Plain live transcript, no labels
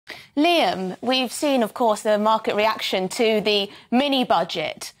Liam, we've seen, of course, the market reaction to the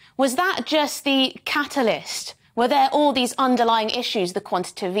mini-budget. Was that just the catalyst? Were there all these underlying issues, the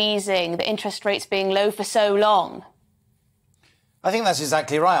quantitative easing, the interest rates being low for so long? I think that's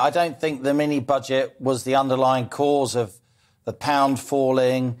exactly right. I don't think the mini-budget was the underlying cause of the pound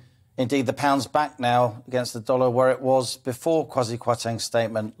falling. Indeed, the pound's back now against the dollar where it was before Kwasi Kwarteng's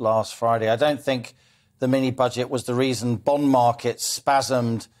statement last Friday. I don't think the mini-budget was the reason bond markets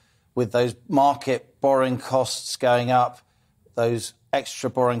spasmed with those market borrowing costs going up, those extra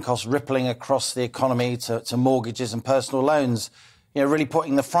borrowing costs rippling across the economy to mortgages and personal loans, really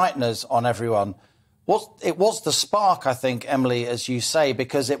putting the frighteners on everyone. It was the spark, I think, Emily, as you say,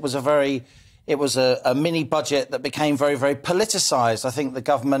 because it was a mini budget that became very, very politicised. I think the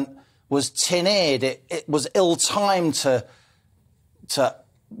government was tin-eared. It was ill-timed to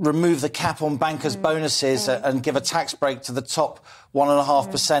remove the cap on bankers' bonuses and give a tax break to the top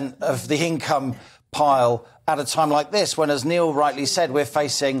 1.5% of the income pile at a time like this, when, as Neil rightly said, we're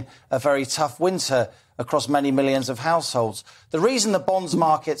facing a very tough winter across many millions of households. The reason the bonds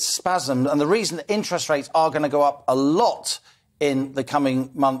market spasmed and the reason that interest rates are going to go up a lot in the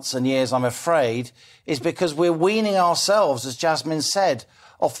coming months and years, I'm afraid, is because we're weaning ourselves, as Jasmine said,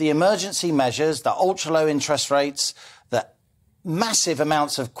 off the emergency measures, the ultra-low interest rates, the massive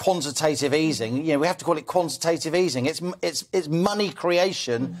amounts of quantitative easing. We have to call it quantitative easing. It's money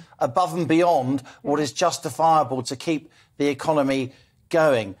creation above and beyond what is justifiable to keep the economy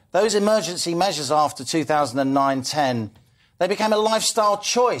going. Those emergency measures after 2009-10, they became a lifestyle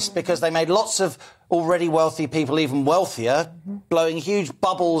choice because they made lots of already wealthy people even wealthier, blowing huge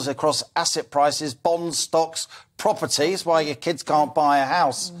bubbles across asset prices, bonds, stocks, properties, why your kids can't buy a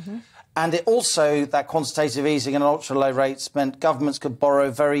house. And it also, that quantitative easing and ultra-low rates meant governments could borrow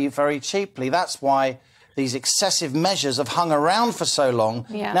very, very cheaply. That's why these excessive measures have hung around for so long.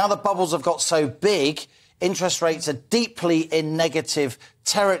 Now the bubbles have got so big, interest rates are deeply in negative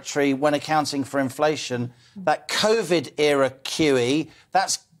territory when accounting for inflation. That COVID-era QE,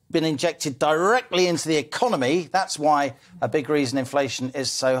 that's been injected directly into the economy. That's why a big reason inflation is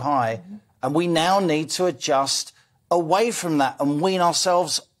so high. And we now need to adjust away from that and wean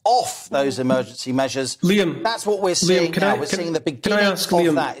ourselves off those emergency measures. Liam, that's what we're seeing now. We're seeing the beginning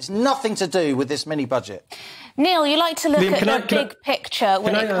of that. It's nothing to do with this mini-budget. Neil, you like to look at the big picture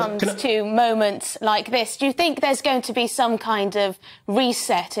when it comes to moments like this. Do you think there's going to be some kind of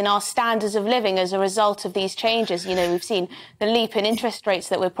reset in our standards of living as a result of these changes? We've seen the leap in interest rates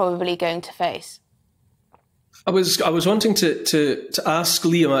that we're probably going to face. I was wanting to ask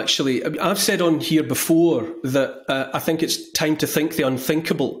Liam, actually. I've said on here before that I think it's time to think the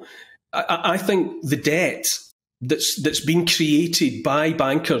unthinkable. I think the debt that's been created by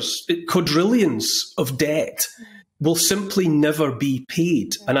bankers, quadrillions of debt, will simply never be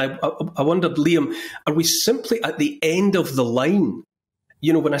paid. And I wondered, Liam, are we simply at the end of the line?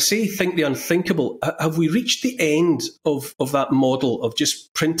 When I say think the unthinkable, have we reached the end of that model of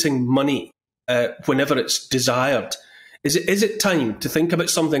just printing money whenever it's desired? Is it time to think about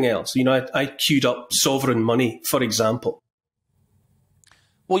something else? I queued up sovereign money, for example.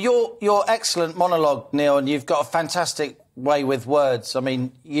 Well, your excellent monologue, Neil, and you've got a fantastic way with words. I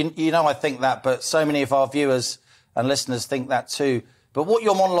mean, I think that, but so many of our viewers and listeners think that too. But what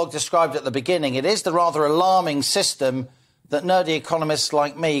your monologue described at the beginning, it is the rather alarming system that nerdy economists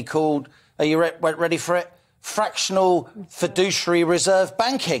like me called, are you ready for it? Fractional fiduciary reserve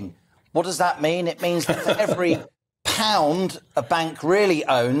banking. What does that mean? It means that for every pound a bank really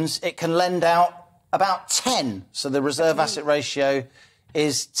owns, it can lend out about 10. So the reserve asset ratio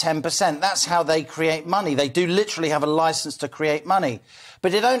is 10%. That's how they create money. They do literally have a license to create money.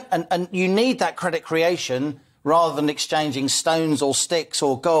 But and you need that credit creation rather than exchanging stones or sticks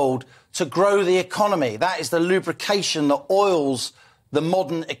or gold to grow the economy. That is the lubrication that oils the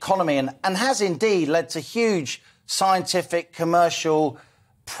modern economy and has indeed led to huge scientific, commercial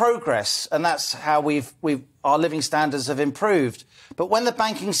progress, and that's how our living standards have improved. But when the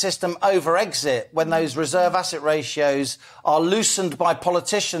banking system over-exit, when those reserve asset ratios are loosened by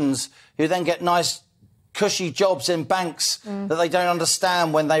politicians who then get nice, cushy jobs in banks that they don't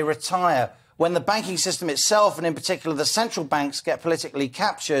understand when they retire, when the banking system itself, and in particular the central banks, get politically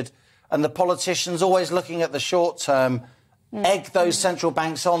captured and the politicians always looking at the short term, egg those central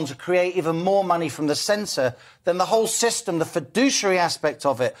banks on to create even more money from the centre, then the whole system, the fiduciary aspect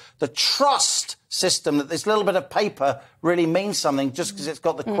of it, the trust system, that this little bit of paper really means something just because it's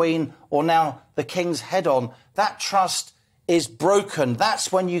got the Queen or now the King's head on, that trust is broken. That's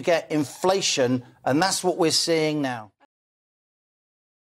when you get inflation, and that's what we're seeing now.